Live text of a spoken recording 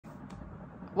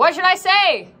What should I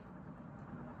say?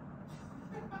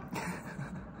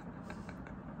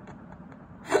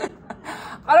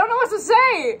 I don't know what to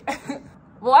say.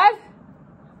 What?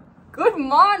 Good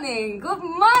morning. Good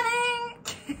morning.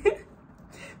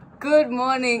 Good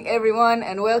morning, everyone,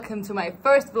 and welcome to my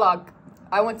first vlog.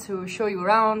 I want to show you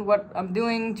around what I'm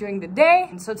doing during the day.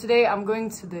 And so today I'm going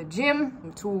to the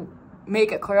gym to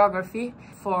make a choreography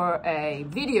for a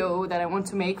video that I want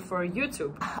to make for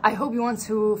YouTube. I hope you want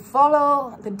to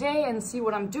follow the day and see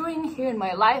what I'm doing here in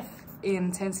my life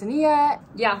in Tanzania.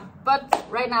 Yeah, but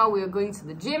right now we are going to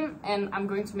the gym and I'm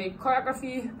going to make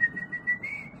choreography.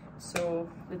 So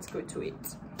let's go to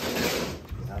it.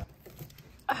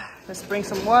 Let's bring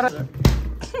some water.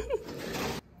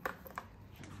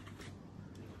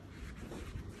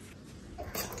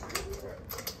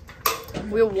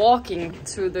 We're walking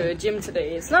to the gym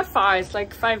today. It's not far, it's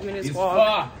like 5 minutes walk.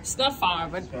 Far. It's not far,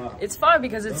 but it's far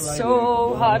because it's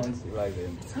so hot.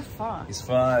 It's not far. It's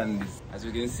far, and as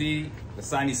you can see, the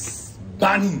sun is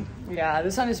burning. Yeah,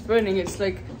 the sun is burning. It's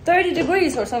like 30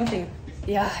 degrees or something.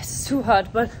 Yeah, it's too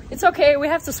hot, but it's okay. We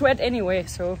have to sweat anyway.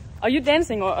 So, are you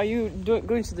dancing or are you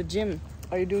going to the gym?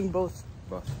 Are you doing both?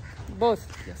 Both. Both?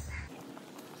 Yes.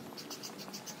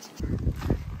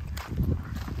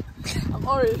 I'm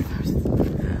already first.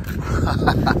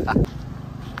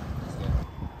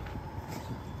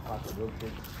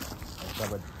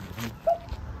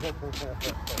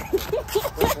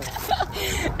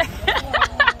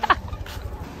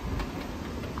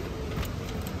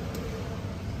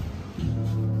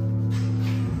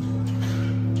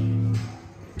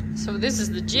 So this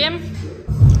is the gym.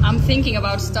 I'm thinking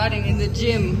about starting in the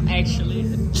gym, actually.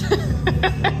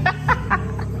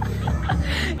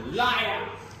 Liar!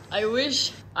 I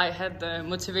wish I had the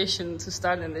motivation to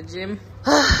start in the gym.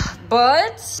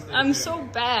 But I'm so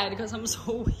bad because I'm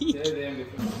so weak.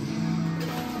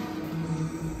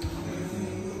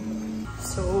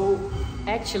 So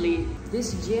actually,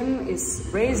 this gym is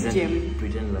Ray's gym.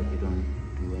 Pretend like you don't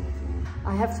do anything.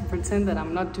 I have to pretend that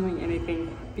I'm not doing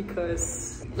anything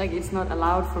because like it's not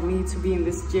allowed for me to be in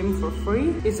this gym for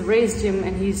free. It's Ray's gym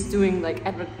and he's doing like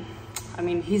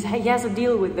he has a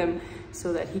deal with them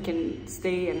so that he can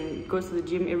stay and go to the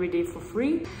gym every day for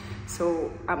free. So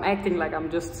I'm acting like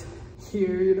I'm just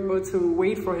here, you know, to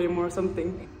wait for him or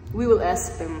something. We will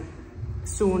ask them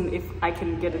soon if I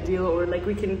can get a deal or like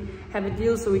we can have a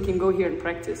deal so we can go here and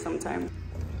practice sometime.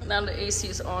 Now the AC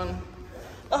is on.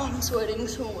 Oh, I'm sweating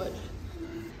so much.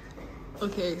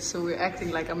 Okay, so we're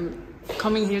acting like I'm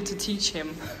coming here to teach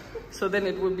him. So then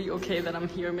it will be okay that I'm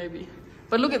here maybe.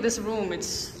 But look at this room,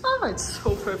 it's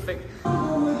so perfect.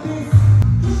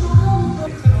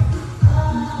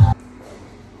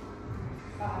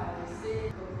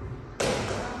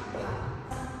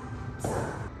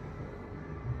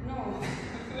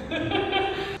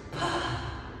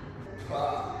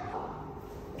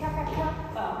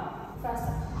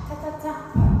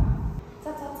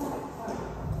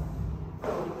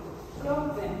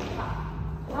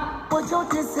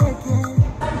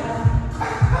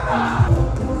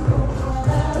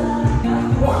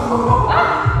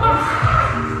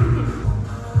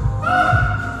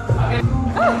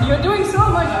 You're doing so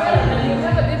much better than you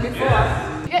ever did before.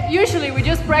 Yeah, usually we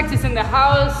just practice in the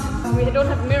house. We don't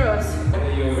have mirrors.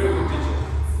 You're a very good teacher.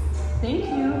 Thank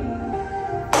you.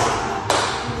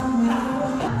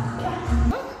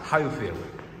 How you feel?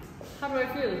 How do I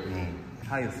feel?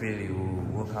 How you feel you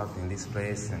work out in this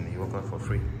place and you work out for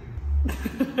free?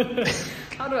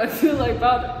 How do I feel like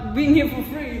about being here for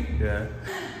free? Yeah.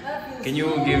 Can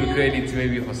you give credit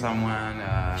maybe for someone?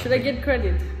 Should I get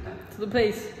credit to the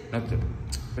place? Not to.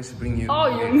 Let's bring you. Oh,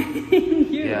 you mean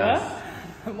you? Yes.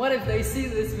 Huh? What if they see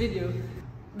this video?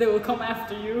 They will come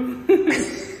after you.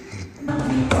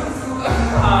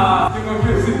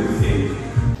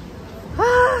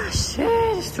 Ah,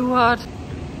 shit, it's too hot.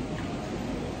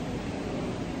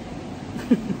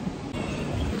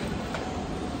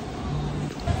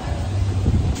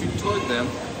 She told them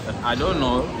that I don't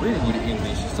know really good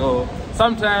English, so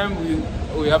sometimes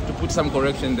we have to put some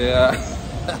correction there.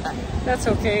 That's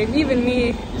okay. Even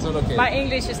me, It's not okay. my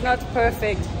English is not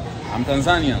perfect. I'm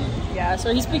Tanzanian. Yeah,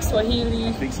 so he speaks Swahili.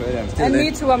 I think so, yeah. I'm still And there.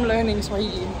 me too, I'm learning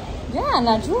Swahili. Yeah,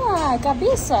 najua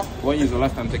kabisa. When is the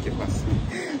last time taking class?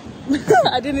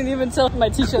 I didn't even tell my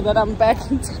teacher that I'm back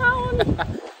in town.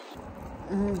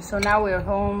 So now we're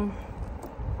home.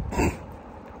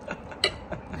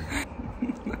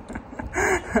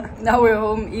 Now we're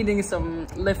home eating some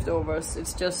leftovers.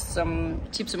 It's just some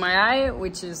chips in my eye,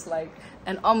 which is like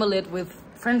an omelette with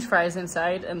French fries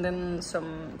inside and then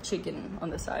some chicken on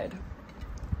the side.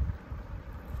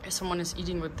 Someone is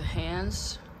eating with the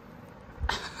hands.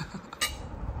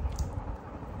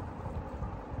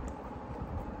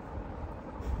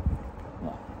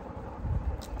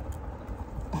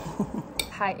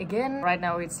 hi again. Right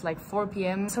now it's like 4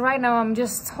 p.m. So right now I'm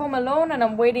just home alone and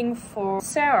I'm waiting for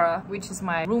Sarah, which is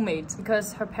my roommate,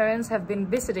 because her parents have been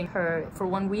visiting her for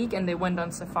 1 week and they went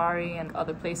on safari and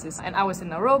other places. And I was in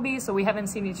Nairobi, so we haven't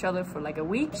seen each other for like a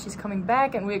week. She's coming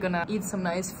back and we're gonna eat some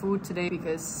nice food today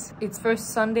because it's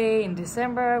first Sunday in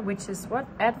December, which is what?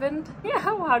 Advent? Yeah,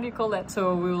 how do you call that?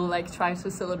 So we will like try to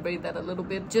celebrate that a little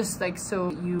bit, just like so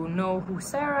you know who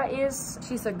Sarah is.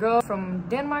 She's a girl from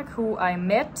Denmark who I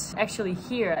met actually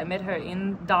here. I met her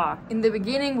in Dar. In the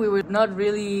beginning we were not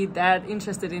really that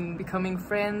interested in becoming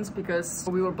friends because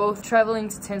we were both traveling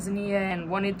to Tanzania and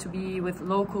wanted to be with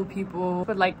local people,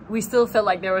 but like we still felt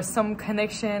like there was some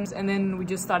connections, and then we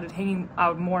just started hanging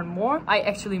out more and more. I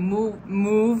actually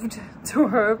moved to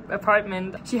her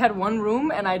apartment. She had one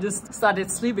room and I just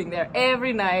started sleeping there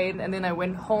every night, and then I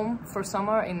went home for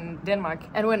summer in Denmark,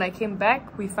 and when I came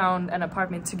back we found an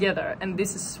apartment together, and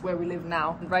this is where we live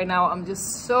now. Right now I'm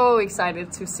just so excited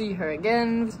to see her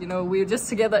again. You know, we're just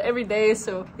together every day,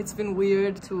 so it's been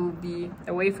weird to be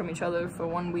away from each other for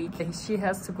 1 week. She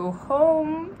has to go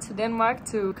home to Denmark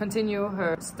to continue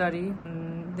her study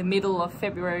in the middle of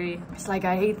February. It's like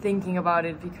I hate thinking about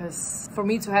it because for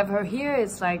me to have her here,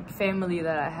 it's like family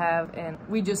that I have, and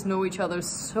we just know each other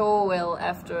so well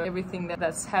after everything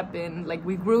that's happened. Like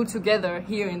we grew together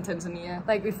here in Tanzania.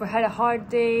 Like if we had a hard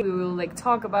day, we will like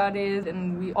talk about it,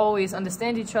 and we always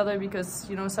understand each other because,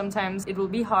 you know, sometimes it will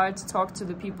be hard to talk to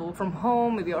the people from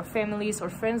home, maybe our families or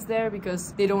friends there,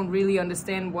 because they don't really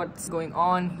understand what's going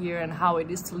on here and how it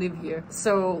is to live here.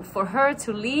 So for her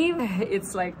to leave,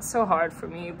 it's like so hard for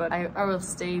me, but I will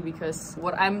stay because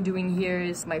what I'm doing here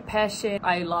is my passion.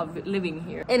 I love living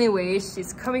here. Anyway,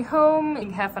 she's coming home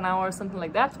in half an hour or something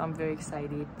like that, so I'm very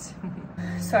excited.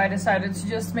 So I decided to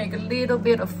just make a little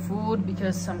bit of food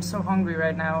because I'm so hungry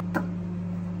right now.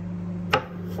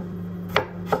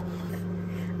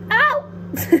 Ow!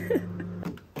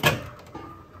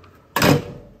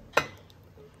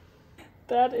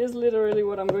 That is literally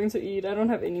what I'm going to eat. I don't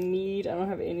have any meat, I don't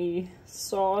have any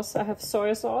sauce. I have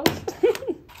soy sauce.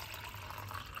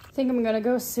 I think I'm gonna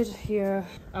go sit here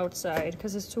outside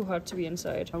because it's too hot to be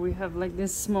inside. We have like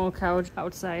this small couch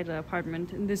outside the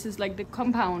apartment, and this is like the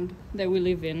compound that we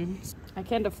live in. I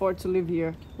can't afford to live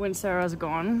here when Sarah's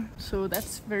gone, so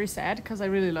that's very sad because I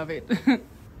really love it.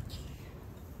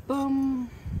 Boom.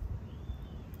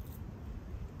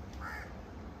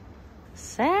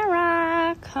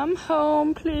 Sarah, come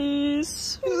home,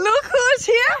 please. Look who's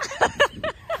here!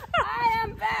 I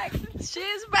am back.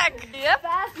 She's back. Yep.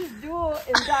 Fastest duo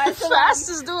in Dar es Salaam.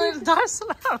 Fastest duo in Dar es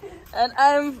Salaam. And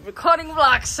I'm recording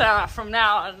vlogs, Sarah, from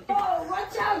now on. Oh,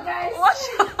 watch out, guys. Watch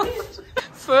out.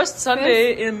 First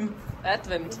Sunday in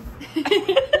Advent.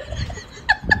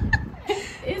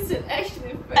 Is it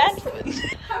actually first? Advent.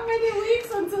 How many weeks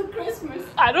until Christmas?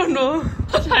 I don't know.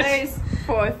 Today's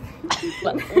 4th.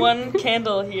 One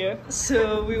candle here,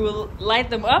 so we will light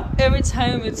them up every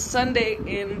time it's Sunday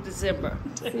in December.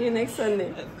 See you next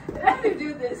Sunday. Let me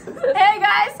do this. Hey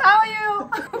guys, how are you?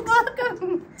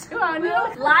 Welcome to our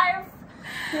new live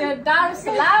here in Dar es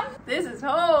Salaam. This is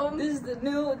home. This is the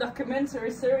new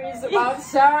documentary series about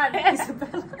Sarah and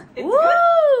Isabella.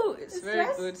 Woo! It's very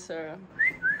good, Sarah.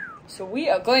 So we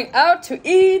are going out to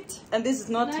eat, and this is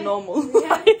not normal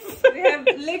life. We have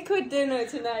liquid dinner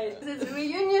tonight. It's a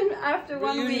reunion after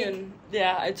 1 week.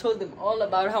 Yeah, I told them all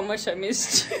about how much I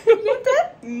missed. You did?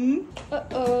 Mm.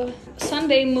 Uh-oh.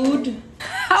 Sunday mood.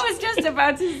 I was just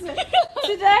about to say.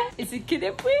 Today is it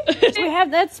Kidipwe? We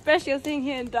have that special thing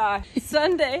here in Dar.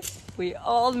 Sunday, we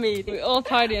all meet. We all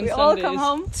party on we Sundays. all come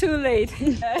home too late.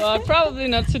 Well, probably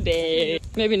not today.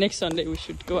 Maybe next Sunday we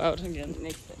should go out again.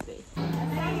 Next Sunday.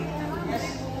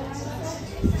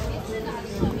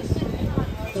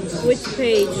 Which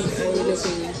page are you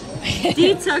looking at?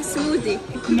 Detox smoothie.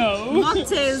 No.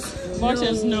 Mocktails.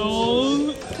 Mocktails,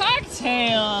 no.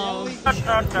 Cocktail.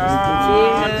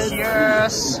 Cheers.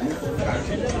 Cheers.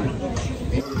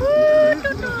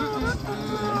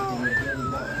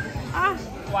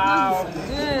 Wow.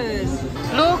 Good.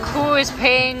 Look who is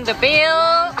paying the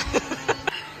bill.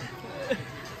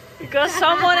 Because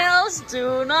someone else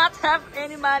do not have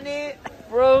any money.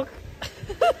 Broke.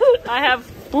 I have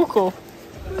buko.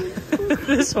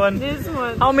 This one. This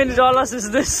one. How many dollars is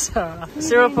this?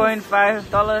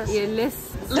 $0.5. Yeah, less.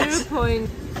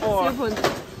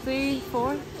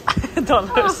 0.34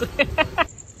 dollars.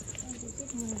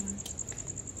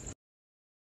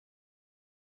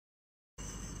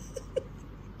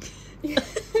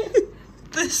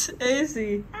 This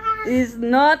AC is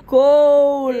not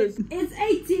cold. It's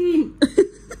 18.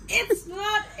 It's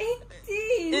not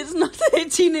 18. It's not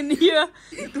 18 in here.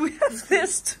 We have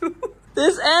this too.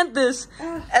 this and this,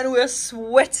 and we're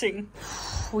sweating.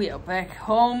 We are back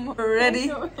home, ready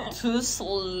to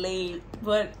sleep.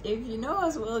 But if you know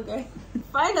us well, guys,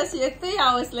 find us here 3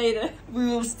 hours later. We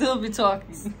will still be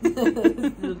talking.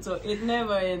 It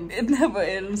never ends. It never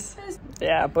ends.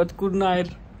 Yeah, but good night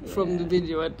from the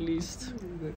video at least.